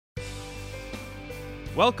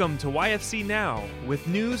Welcome to YFC Now, with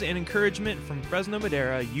news and encouragement from Fresno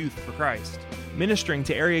Madera Youth for Christ. Ministering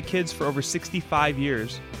to area kids for over 65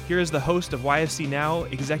 years, here is the host of YFC Now,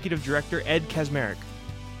 Executive Director Ed Kazmarek.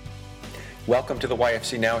 Welcome to the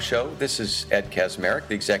YFC Now show. This is Ed Kazmarek,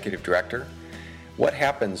 the Executive Director. What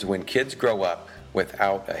happens when kids grow up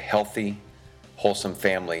without a healthy, wholesome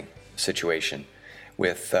family situation?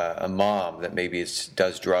 With a mom that maybe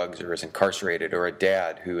does drugs or is incarcerated, or a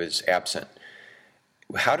dad who is absent.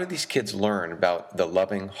 How do these kids learn about the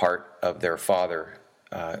loving heart of their Father,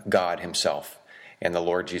 God Himself, and the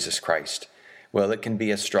Lord Jesus Christ? Well, it can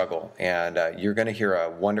be a struggle, and you're going to hear a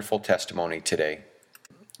wonderful testimony today.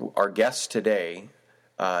 Our guest today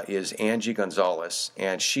is Angie Gonzalez,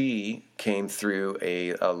 and she came through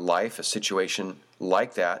a situation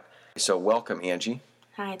like that. So welcome, Angie.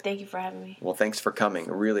 Hi, thank you for having me. Well, thanks for coming.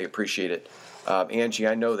 I really appreciate it. Angie,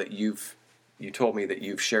 I know that you told me that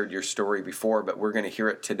you've shared your story before, but we're going to hear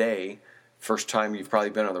it today. First time you've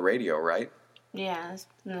probably been on the radio, right? Yeah, it's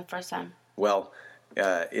the first time. Well,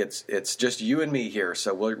 it's just you and me here,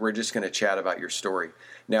 so we're just going to chat about your story.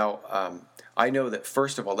 Now, I know that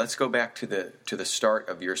first of all, let's go back to the start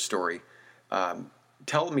of your story.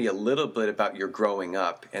 Tell me a little bit about your growing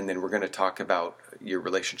up, and then we're going to talk about your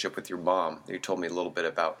relationship with your mom. You told me a little bit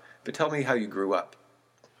about, but tell me how you grew up.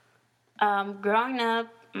 Growing up,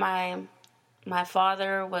 my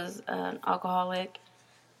father was an alcoholic,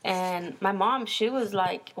 and my mom, she was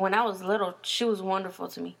like, when I was little, she was wonderful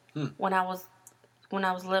to me. When I was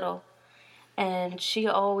little, and she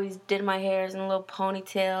always did my hairs in little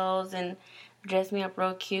ponytails and dressed me up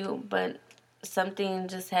real cute. But something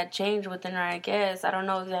just had changed within her, I guess. I don't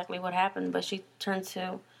know exactly what happened, but she turned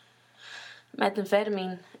to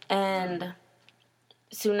methamphetamine, and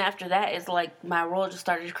soon after that, it's like my world just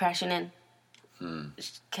started crashing in.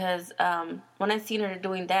 Because when I seen her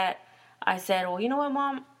doing that, I said, "Well, you know what,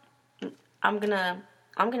 Mom? I'm gonna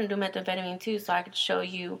do methamphetamine too, so I could show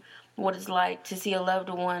you what it's like to see a loved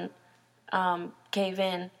one cave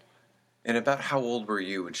in." And about how old were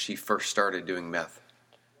you when she first started doing meth?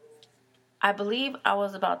 I believe I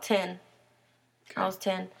was about 10. Okay. I was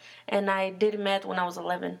 10, and I did meth when I was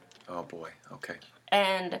 11. Oh boy. Okay.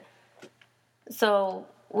 And so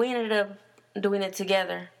we ended up doing it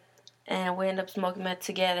together. And we ended up smoking meth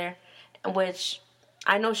together, which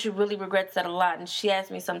I know she really regrets that a lot. And she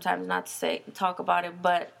asks me sometimes not to talk about it.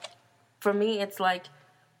 But for me, it's like,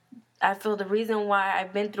 I feel the reason why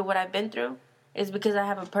I've been through what I've been through is because I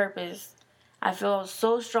have a purpose. I feel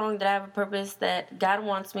so strong that I have a purpose, that God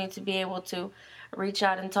wants me to be able to reach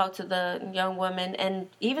out and talk to the young women, and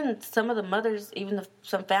even some of the mothers,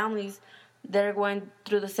 some families that are going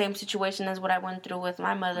through the same situation as what I went through with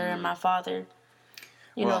my mother and my father.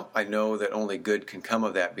 You know? I know that only good can come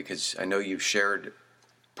of that, because I know you've shared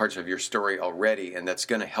parts of your story already, and that's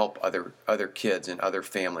going to help other kids and other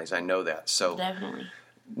families. I know that. So definitely.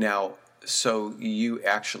 Now, so you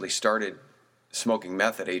actually started smoking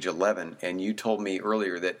meth at age 11, and you told me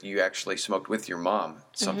earlier that you actually smoked with your mom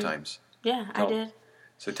sometimes. Yeah, I did.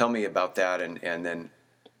 So tell me about that, and then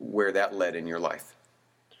where that led in your life.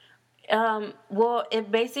 Well,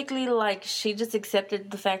 it basically, like, she just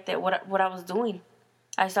accepted the fact that what I was doing.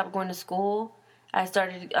 I stopped going to school. I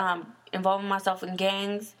started involving myself in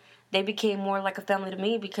gangs. They became more like a family to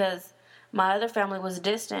me because my other family was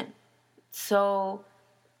distant. So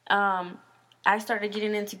I started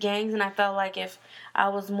getting into gangs, and I felt like if I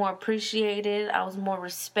was more appreciated, I was more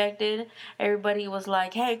respected. Everybody was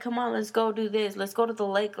like, "Hey, come on, let's go do this. Let's go to the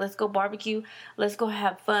lake. Let's go barbecue. Let's go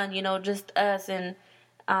have fun, just us." And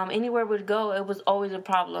anywhere we'd go, it was always a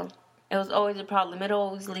problem. It was always a problem. It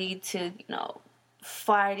always lead to,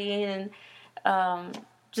 fighting and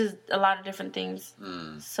just a lot of different things.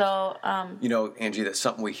 So, Angie, that's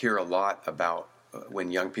something we hear a lot about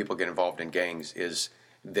when young people get involved in gangs is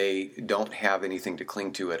they don't have anything to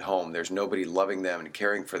cling to at home. There's nobody loving them and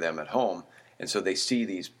caring for them at home. And so they see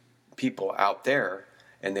these people out there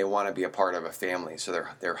and they want to be a part of a family. So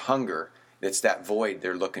their hunger, it's that void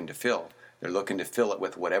they're looking to fill. They're looking to fill it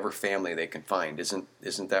with whatever family they can find.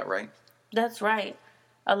 Isn't that right? That's right.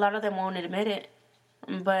 A lot of them won't admit it,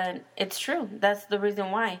 but it's true. That's the reason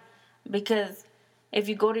why. Because if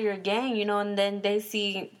you go to your gang, and then they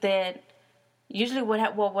see that usually what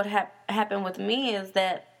happened with me is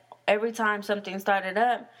that every time something started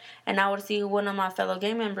up and I would see one of my fellow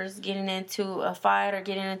gang members getting into a fight or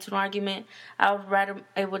getting into an argument,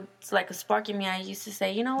 it's like a spark in me. I used to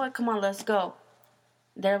say, "You know what, come on, let's go."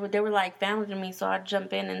 They were like family to me, so I'd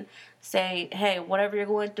jump in and say, "Hey, whatever you're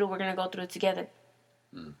going through, we're going to go through it together."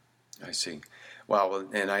 I see. Wow,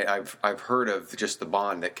 and I've heard of just the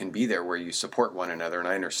bond that can be there where you support one another, and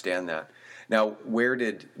I understand that. Now, where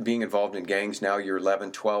did being involved in gangs, now you're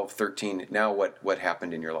 11, 12, 13, now what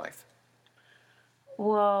happened in your life?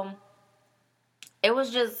 Well, it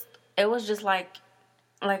was just like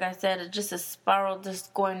I said, just a spiral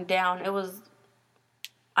just going down.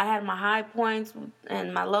 I had my high points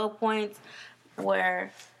and my low points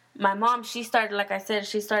where my mom, she started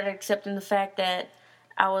accepting the fact that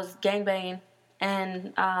I was gangbanging,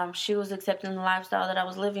 and she was accepting the lifestyle that I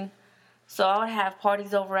was living. So I would have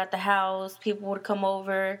parties over at the house. People would come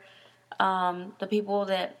over. The people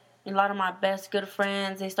that, a lot of my best good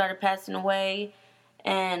friends, they started passing away.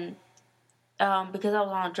 And because I was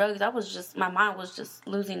on drugs, my mind was just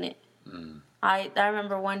losing it. I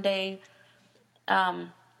remember one day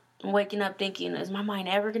waking up thinking, is my mind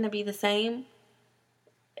ever going to be the same?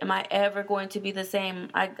 Am I ever going to be the same?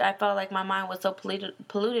 I felt like my mind was so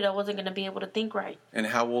polluted I wasn't going to be able to think right. And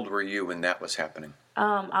how old were you when that was happening?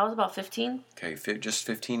 I was about 15. Okay, just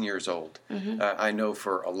 15 years old. Mm-hmm. I know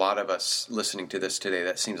for a lot of us listening to this today,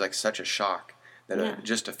 that seems like such a shock that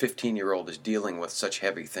just a 15-year-old is dealing with such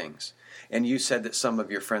heavy things. And you said that some of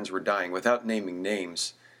your friends were dying. Without naming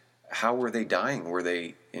names, how were they dying? Were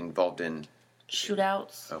they involved in...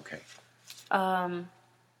 shootouts? Okay.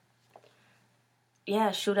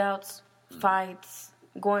 Shootouts, fights,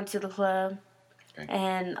 going to the club,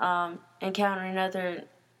 and encountering other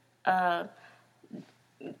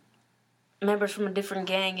members from a different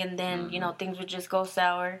gang, and then, things would just go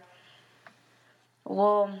sour.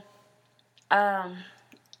 Well,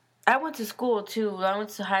 I went to school, too. I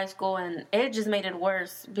went to high school, and it just made it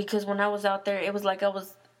worse, because when I was out there, it was like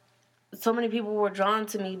so many people were drawn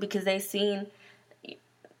to me because they seen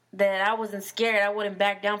that I wasn't scared. I wouldn't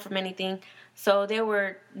back down from anything. So they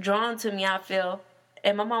were drawn to me, I feel.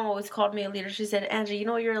 And my mom always called me a leader. She said, Angie,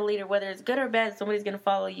 you're a leader. Whether it's good or bad, somebody's going to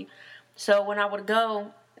follow you. So when I would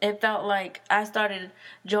go, it felt like I started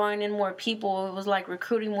joining more people. It was like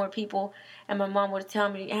recruiting more people. And my mom would tell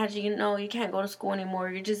me, Angie, you can't go to school anymore.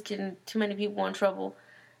 You're just getting too many people in trouble.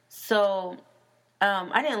 So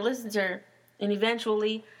I didn't listen to her. And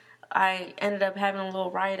eventually, I ended up having a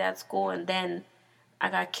little riot at school. And then I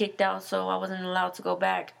got kicked out, so I wasn't allowed to go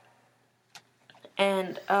back.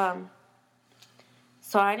 And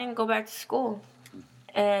so I didn't go back to school.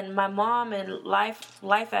 And my mom and life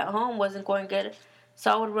at home wasn't going good.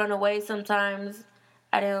 So I would run away sometimes.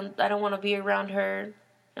 I don't want to be around her.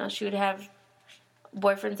 She would have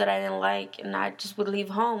boyfriends that I didn't like, and I just would leave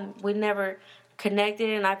home. We never connected,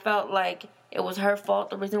 and I felt like it was her fault,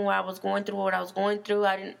 the reason why I was going through what I was going through.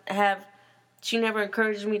 She never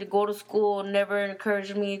encouraged me to go to school, never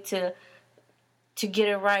encouraged me to get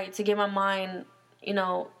it right, to get my mind,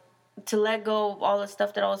 to let go of all the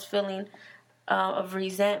stuff that I was feeling, of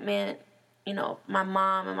resentment. My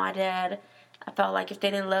mom and my dad, I felt like if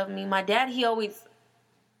they didn't love me, my dad, he always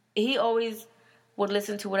would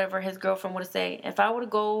listen to whatever his girlfriend would say. If I were to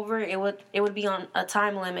go over, it would be on a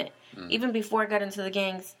time limit, even before I got into the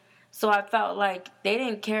gangs. So I felt like they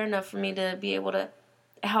didn't care enough for me to be able to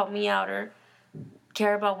help me out or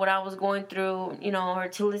care about what I was going through, or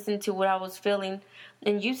to listen to what I was feeling.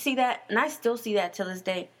 And you see that, and I still see that to this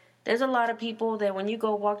day. There's a lot of people that when you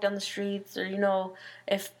go walk down the streets, or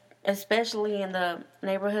especially in the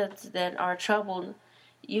neighborhoods that are troubled,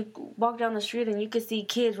 you walk down the street and you can see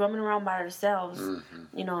kids roaming around by themselves,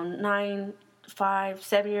 9, 5,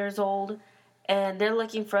 7 years old, and they're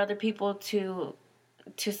looking for other people to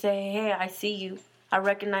say, hey, I see you, I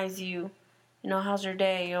recognize you, how's your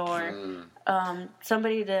day, or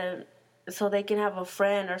somebody so they can have a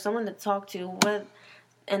friend or someone to talk to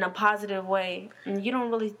in a positive way. And you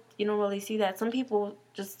don't really see that. Some people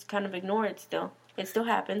just kind of ignore it still. It still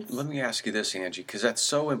happens. Let me ask you this, Angie, because that's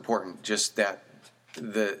so important, just that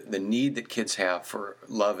the need that kids have for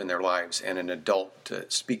love in their lives and an adult to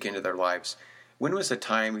speak into their lives. When was the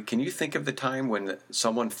time, can you think of the time when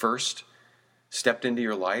someone first stepped into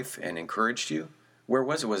your life and encouraged you? Where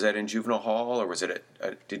was it? Was that in juvenile hall, or was it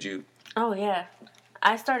did you? Oh, yeah.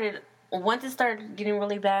 Once it started getting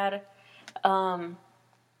really bad, I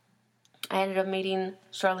ended up meeting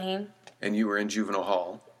Charlene. And you were in juvenile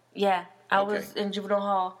hall? Yeah, I was in juvenile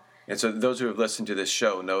hall. And so those who have listened to this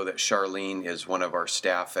show know that Charlene is one of our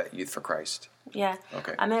staff at Youth for Christ. Yeah.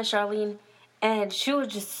 Okay. I met Charlene, and she was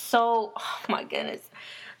just so, oh my goodness,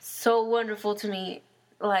 so wonderful to me.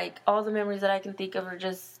 Like, all the memories that I can think of are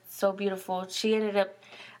just so beautiful. She ended up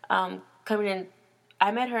coming in.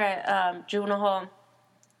 I met her at juvenile hall,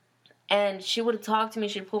 and she would talk to me.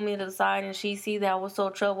 She'd pull me to the side, and she'd see that I was so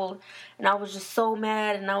troubled, and I was just so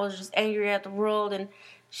mad, and I was just angry at the world, and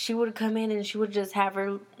she would come in and she would just have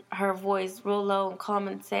her voice real low and calm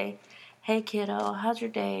and say, "Hey kiddo, how's your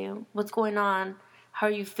day? What's going on? How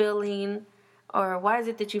are you feeling? Or why is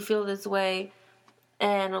it that you feel this way?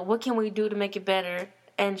 And what can we do to make it better?"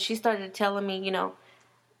 And she started telling me,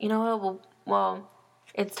 well,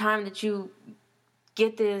 it's time that you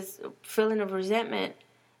get this feeling of resentment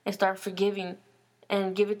and start forgiving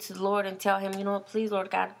and give it to the Lord and tell him, please,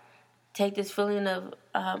 Lord God, take this feeling of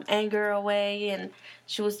anger away. And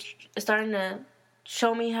she was starting to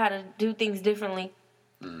show me how to do things differently.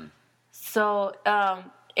 So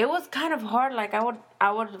it was kind of hard. Like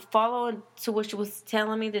I would follow to what she was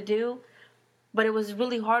telling me to do, but it was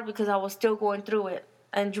really hard because I was still going through it.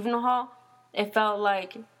 In juvenile hall, it felt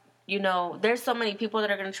like, there's so many people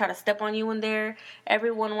that are going to try to step on you in there.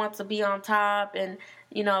 Everyone wants to be on top, and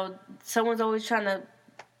someone's always trying to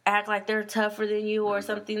act like they're tougher than you or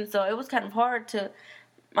something. So it was kind of hard to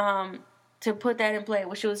put that in play,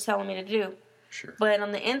 what she was telling me to do. Sure. But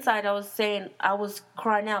on the inside, I was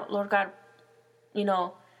crying out, Lord God,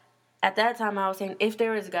 at that time I was saying, if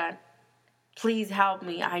there is God, please help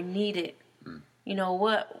me. I need it.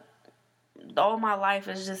 What? All my life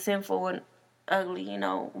is just sinful and ugly.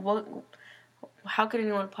 What? How could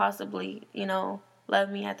anyone possibly, love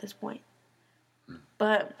me at this point?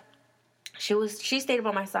 But she stayed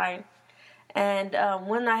by my side, and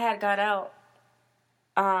when I had got out,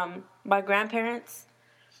 my grandparents,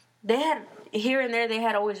 they had here and there they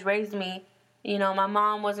had always raised me. My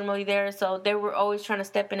mom wasn't really there, so they were always trying to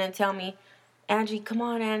step in and tell me, Angie, come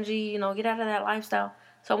on, Angie, get out of that lifestyle.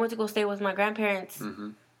 So I went to go stay with my grandparents.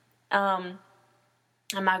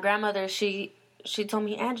 And my grandmother, she told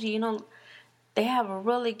me, Angie, they have a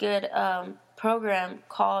really good program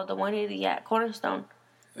called the 180 at Cornerstone.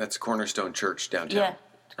 That's Cornerstone Church downtown. Yeah,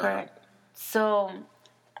 correct. So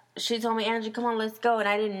she told me, Angie, come on, let's go. And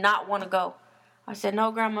I did not want to go. I said,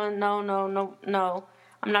 no, Grandma, no.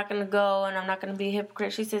 I'm not going to go, and I'm not going to be a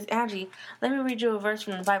hypocrite. She says, Angie, let me read you a verse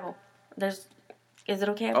from the Bible. Is it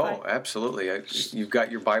okay if absolutely. You've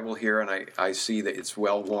got your Bible here, and I see that it's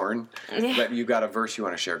well worn. Yeah. But you've got a verse you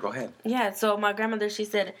want to share. Go ahead. Yeah, so my grandmother, she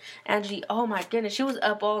said, Angie, oh my goodness. She was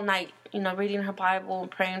up all night, reading her Bible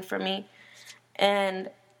and praying for me.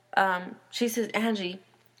 And she says, Angie,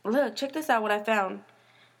 look, check this out what I found.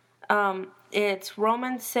 It's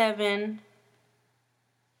Romans 7,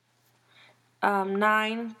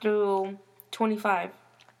 9 through 25.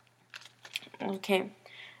 Okay.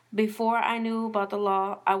 Before I knew about the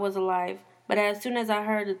law, I was alive. But as soon as I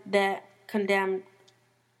heard that command,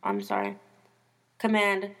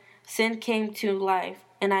 sin came to life,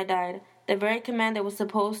 and I died. The very command that was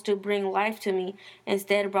supposed to bring life to me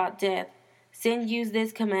instead brought death. Sin used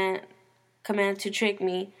this command to trick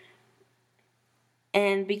me,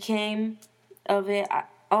 and because of it,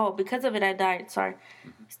 I died.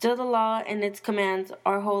 Still, the law and its commands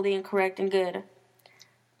are holy and correct and good.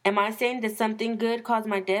 Am I saying that something good caused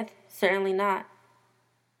my death? Certainly not.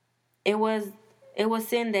 It was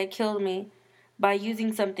sin that killed me by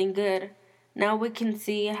using something good. Now we can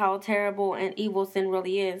see how terrible and evil sin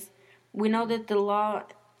really is. We know that the law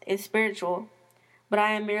is spiritual, but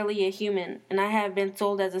I am merely a human, and I have been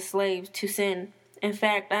sold as a slave to sin. In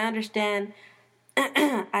fact, I understand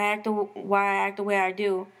why I act the way I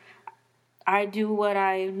do. I do what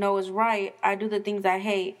I know is right. I do the things I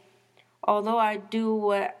hate. Although I do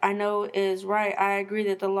what I know is right, I agree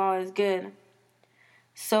that the law is good.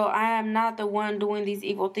 So I am not the one doing these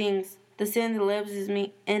evil things. The sin that lives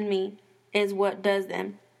in me is what does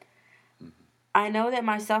them. I know that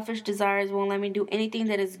my selfish desires won't let me do anything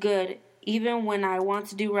that is good. Even when I want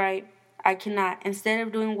to do right, I cannot. Instead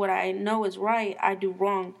of doing what I know is right, I do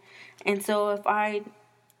wrong. And so if I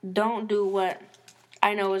don't do what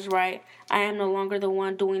I know is right, I am no longer the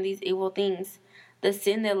one doing these evil things. The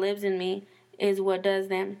sin that lives in me is what does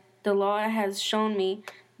them. The law has shown me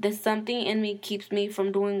that something in me keeps me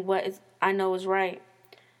from doing what I know is right.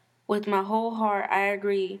 With my whole heart, I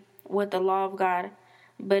agree with the law of God.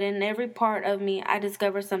 But in every part of me, I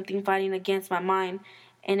discover something fighting against my mind,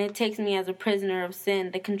 and it takes me as a prisoner of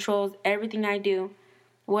sin that controls everything I do.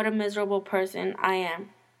 What a miserable person I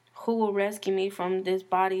am. Who will rescue me from this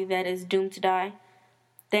body that is doomed to die?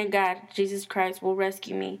 Thank God, Jesus Christ will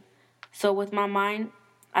rescue me. So with my mind,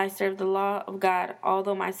 I serve the law of God,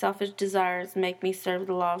 although my selfish desires make me serve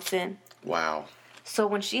the law of sin. Wow. So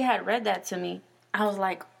when she had read that to me, I was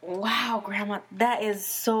like, wow, Grandma, that is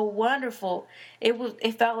so wonderful.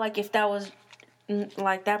 It felt like if that was,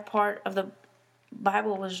 like that part of the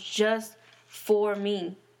Bible was just for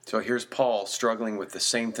me. So here's Paul struggling with the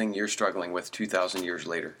same thing you're struggling with 2,000 years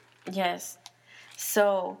later. Yes.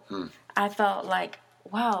 So I felt like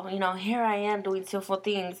wow, here I am doing sinful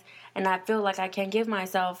things, and I feel like I can't give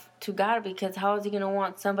myself to God, because how is he going to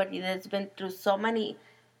want somebody that's been through so many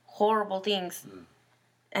horrible things?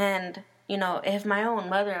 And, if my own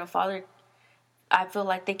mother and father, I feel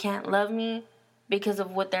like they can't love me because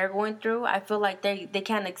of what they're going through. I feel like they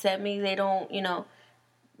can't accept me. They don't,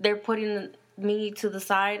 they're putting me to the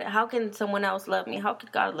side. How can someone else love me? How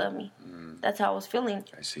could God love me? That's how I was feeling.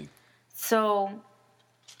 I see. So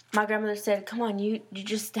my grandmother said, come on, you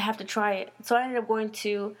just have to try it. So I ended up going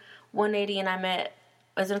to 180, and I met,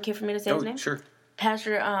 is it okay for me to say his name? Sure.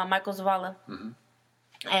 Pastor Michael Zavala.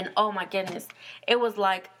 And oh my goodness, it was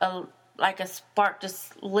like a spark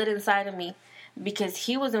just lit inside of me, because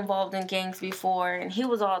he was involved in gangs before, and he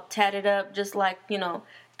was all tatted up, just like,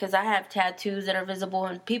 because I have tattoos that are visible,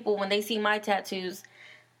 and people, when they see my tattoos,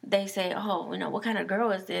 they say, oh, what kind of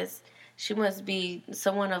girl is this? She must be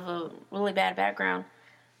someone of a really bad background.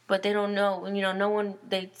 But they don't know,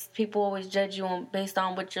 people always judge you based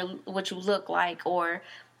on what you look like, or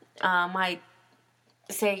might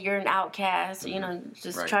say you're an outcast,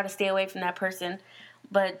 just try to stay away from that person.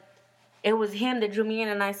 But it was him that drew me in,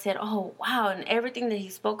 and I said, oh, wow. And everything that he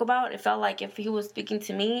spoke about, it felt like if he was speaking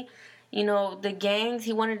to me, the gangs,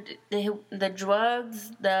 he wanted the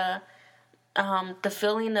drugs, the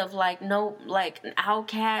feeling of an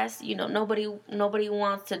outcast. Nobody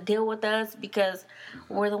wants to deal with us because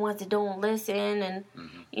we're the ones that don't listen,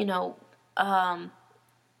 and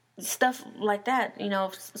stuff like that.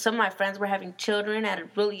 Some of my friends were having children at a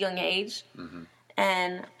really young age,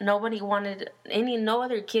 and no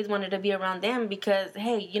other kids wanted to be around them, because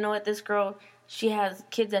hey, you know what, this girl, she has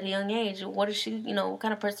kids at a young age. What is she? What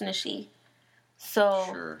kind of person is she? So,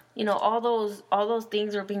 sure. All those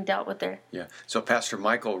things are being dealt with there. Yeah. So Pastor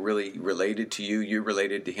Michael really related to you. You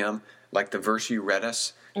related to him. Like the verse you read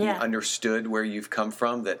us, he understood where you've come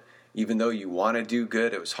from, that even though you want to do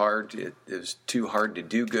good, it was hard. It was too hard to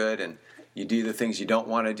do good, and you do the things you don't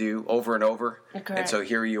want to do over and over. Correct. And so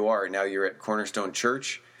here you are. Now you're at Cornerstone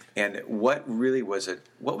Church. And what was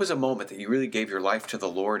a moment that you really gave your life to the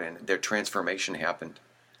Lord and their transformation happened?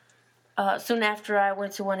 Soon after I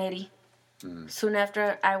went to 180. Soon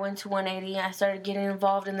after I went to 180, I started getting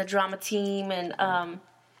involved in the drama team, and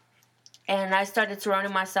I started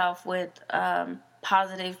surrounding myself with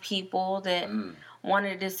positive people that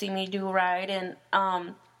wanted to see me do right. And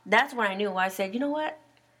that's when I knew. I said, you know what?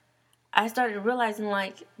 I started realizing,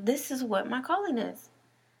 this is what my calling is.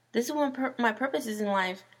 This is what my purpose is in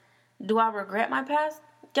life. Do I regret my past?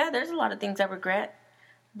 Yeah, there's a lot of things I regret.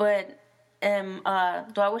 But do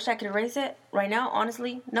I wish I could erase it right now?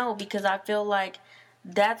 Honestly, no, because I feel like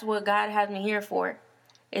that's what God has me here for,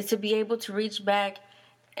 is to be able to reach back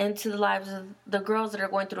into the lives of the girls that are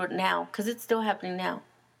going through it now, because it's still happening now.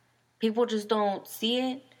 People just don't see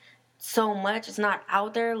it so much. It's not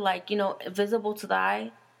out there, visible to the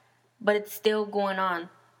eye, but it's still going on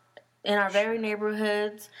in our very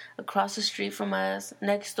neighborhoods, across the street from us,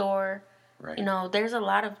 next door. Right. There's a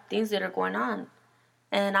lot of things that are going on.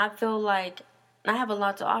 And I feel like I have a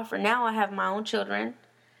lot to offer. Now I have my own children,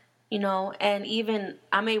 and even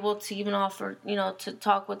I'm able to even offer, to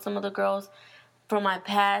talk with some of the girls from my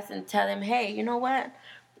past and tell them, hey, you know what?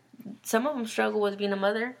 Some of them struggle with being a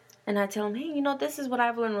mother. And I tell them, hey, this is what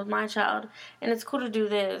I've learned with my child. And it's cool to do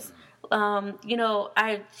this.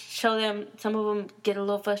 I show them, some of them get a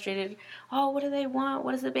little frustrated. Oh, what do they want?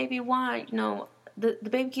 What does the baby want? The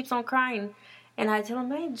baby keeps on crying. And I tell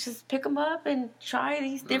them, hey, just pick them up and try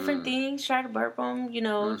these different things. Try to burp them,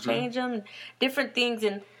 change them, different things.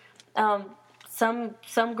 And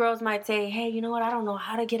some girls might say, hey, you know what? I don't know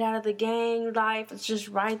how to get out of the gang life. It's just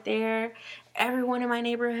right there. Everyone in my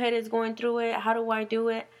neighborhood is going through it. How do I do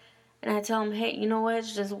it? And I tell them, hey, you know what?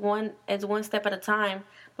 It's one step at a time.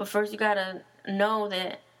 But first you got to know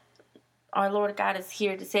that our Lord God is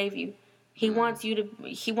here to save you. He wants you to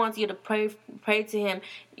pray to him.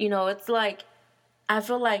 It's like, I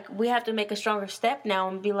feel like we have to make a stronger step now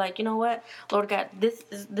and be like, you know what, Lord God, this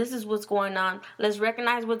is what's going on. Let's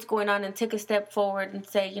recognize what's going on and take a step forward and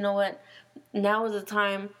say, you know what, now is the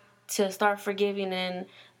time to start forgiving and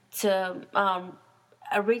to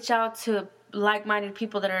reach out to like-minded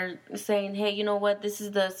people that are saying, hey, you know what, this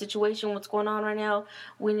is the situation, what's going on right now.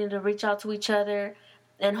 We need to reach out to each other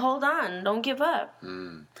and hold on. Don't give up.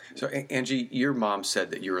 So, Angie, your mom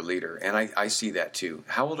said that you're a leader, and I see that too.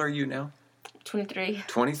 How old are you now? 23.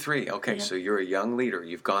 23. Okay, yeah. So you're a young leader.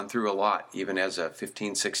 You've gone through a lot, even as a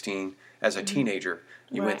 15, 16, as a teenager.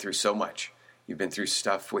 You went through so much. You've been through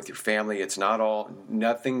stuff with your family. It's not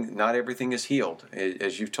everything is healed,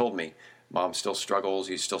 as you've told me. Mom still struggles.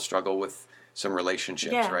 You still struggle with some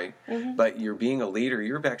relationships, Yeah. right? Mm-hmm. But you're being a leader.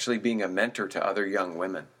 You're actually being a mentor to other young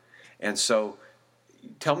women. And so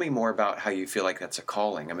tell me more about how you feel like that's a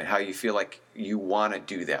calling. I mean, how you feel like you want to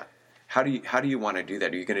do that. How do you want to do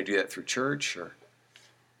that? Are you going to do that through church or?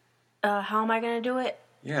 How am I going to do it?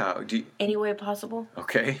 Yeah. Any way possible.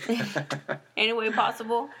 Okay. Any way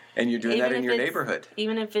possible. And you're doing that in your neighborhood.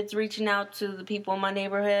 Even if it's reaching out to the people in my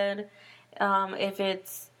neighborhood, if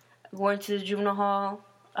it's going to the juvenile hall,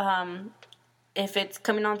 if it's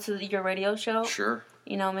coming onto your radio show. Sure.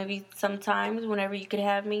 You know, maybe sometimes whenever you could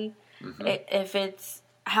have me. Mm-hmm. If it's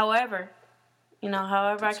however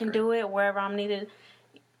That's I can great. do it, wherever I'm needed,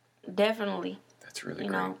 definitely. That's really You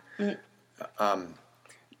great. know.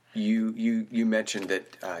 You mentioned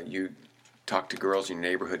that you talk to girls in your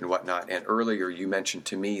neighborhood and whatnot, and earlier you mentioned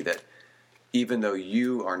to me that even though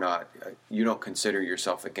you are not, you don't consider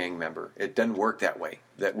yourself a gang member, it doesn't work that way.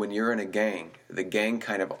 That when you're in a gang, the gang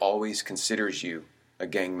kind of always considers you a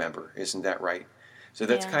gang member. Isn't that right? So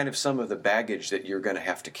that's kind of some of the baggage that you're going to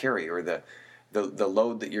have to carry, or the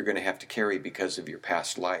load that you're going to have to carry because of your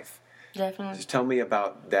past life. Definitely. Just tell me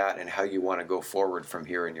about that and how you want to go forward from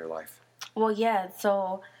here in your life. Well, yeah.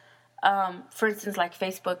 So, for instance, like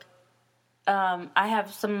Facebook, I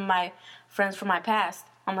have some of my friends from my past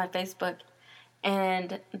on my Facebook,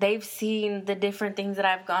 and they've seen the different things that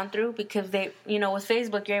I've gone through because they, you know, with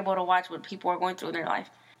Facebook, you're able to watch what people are going through in their life.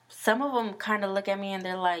 Some of them kind of look at me and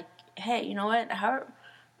they're like, hey, you know what? How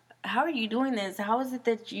are you doing this? How is it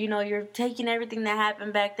that, you know, you're taking everything that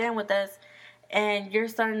happened back then with us and you're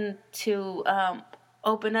starting to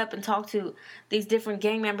open up and talk to these different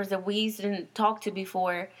gang members that we didn't talk to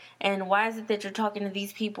before? And why is it that you're talking to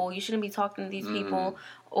these people? You shouldn't be talking to these people.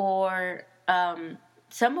 Or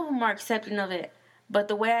some of them are accepting of it. But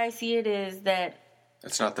the way I see it is that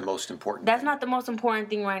That's not the most important that's thing. not the most important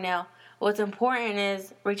thing right now. What's important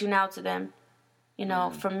is reaching out to them. You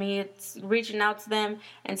know, for me, it's reaching out to them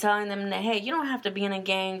and telling them that, hey, you don't have to be in a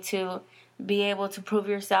gang to be able to prove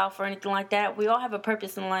yourself or anything like that. We all have a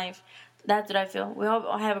purpose in life. That's what I feel. We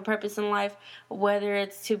all have a purpose in life, whether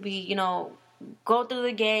it's to be, you know, go through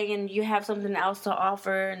the gang and you have something else to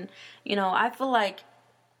offer. And, you know, I feel like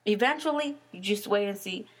eventually, you just wait and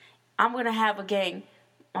see. I'm going to have a gang.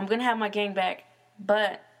 I'm going to have my gang back.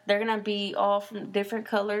 But they're going to be all from different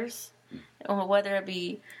colors, or whether it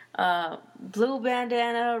be blue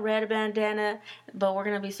bandana, red bandana, but we're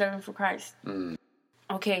going to be serving for Christ.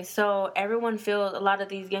 Okay, so everyone feels, a lot of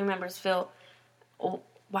these gang members feel, oh,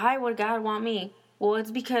 why would God want me? Well,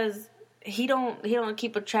 it's because he don't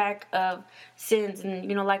keep a track of sins. And,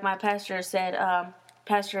 you know, like my pastor said,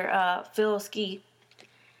 Pastor Phil Ski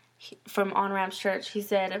from On Ramps Church, he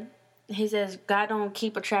says, God don't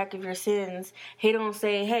keep a track of your sins. He don't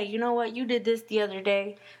say, hey, you know what? You did this the other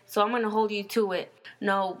day, so I'm going to hold you to it.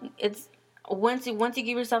 No, it's once you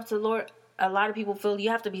give yourself to the Lord, a lot of people feel you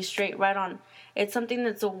have to be straight right on. It's something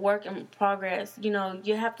that's a work in progress. You know,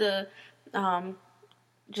 you have to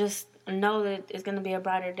just know that it's going to be a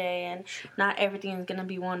brighter day, and not everything is going to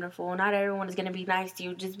be wonderful. Not everyone is going to be nice to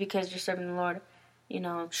you just because you're serving the Lord. You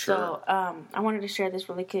know, so I wanted to share this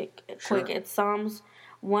really quick. It's Psalms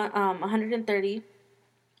 130,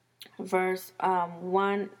 verse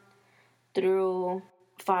 1 through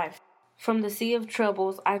 5. From the sea of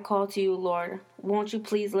troubles I call to you, Lord. Won't you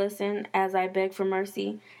please listen as I beg for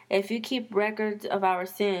mercy? If you keep records of our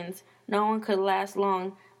sins, no one could last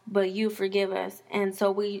long, but you forgive us, and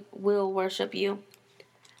so we will worship you.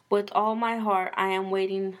 With all my heart I am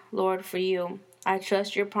waiting, Lord, for you. I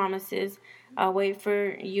trust your promises. I wait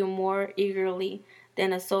for you more eagerly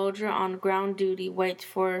than a soldier on ground duty waits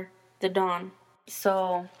for the dawn.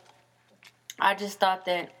 So I just thought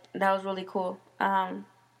that was really cool.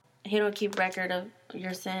 He don't keep record of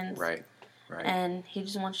your sins. Right. And he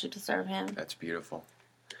just wants you to serve him. That's beautiful.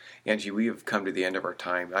 Angie, we have come to the end of our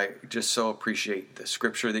time. I just so appreciate the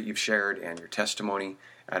scripture that you've shared and your testimony.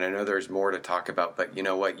 And I know there's more to talk about, but you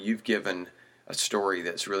know what? You've given a story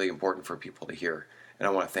that's really important for people to hear. And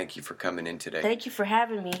I want to thank you for coming in today. Thank you for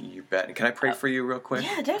having me. You bet. Can I pray for you real quick?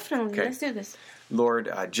 Yeah, definitely. Okay. Let's do this. Lord,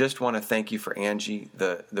 I just want to thank you for Angie.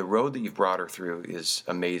 The road that you've brought her through is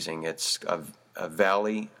amazing. It's a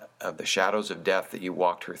valley of the shadows of death that you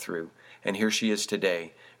walked her through. And here she is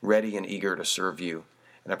today, ready and eager to serve you.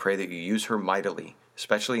 And I pray that you use her mightily,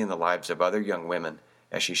 especially in the lives of other young women,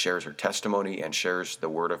 as she shares her testimony and shares the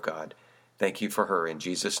Word of God. Thank you for her. In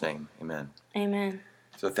Jesus' name, amen. Amen.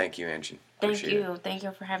 So thank you, Angie. Thank you. Thank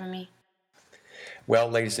you for having me. Well,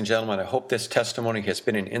 ladies and gentlemen, I hope this testimony has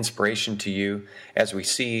been an inspiration to you as we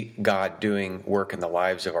see God doing work in the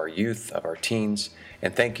lives of our youth, of our teens.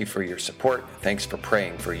 And thank you for your support. Thanks for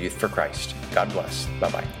praying for Youth for Christ. God bless.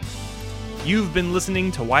 Bye-bye. You've been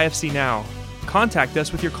listening to YFC Now. Contact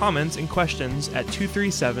us with your comments and questions at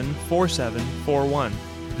 237-4741.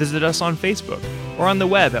 Visit us on Facebook or on the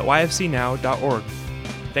web at yfcnow.org.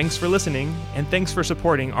 Thanks for listening, and thanks for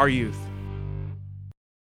supporting our youth.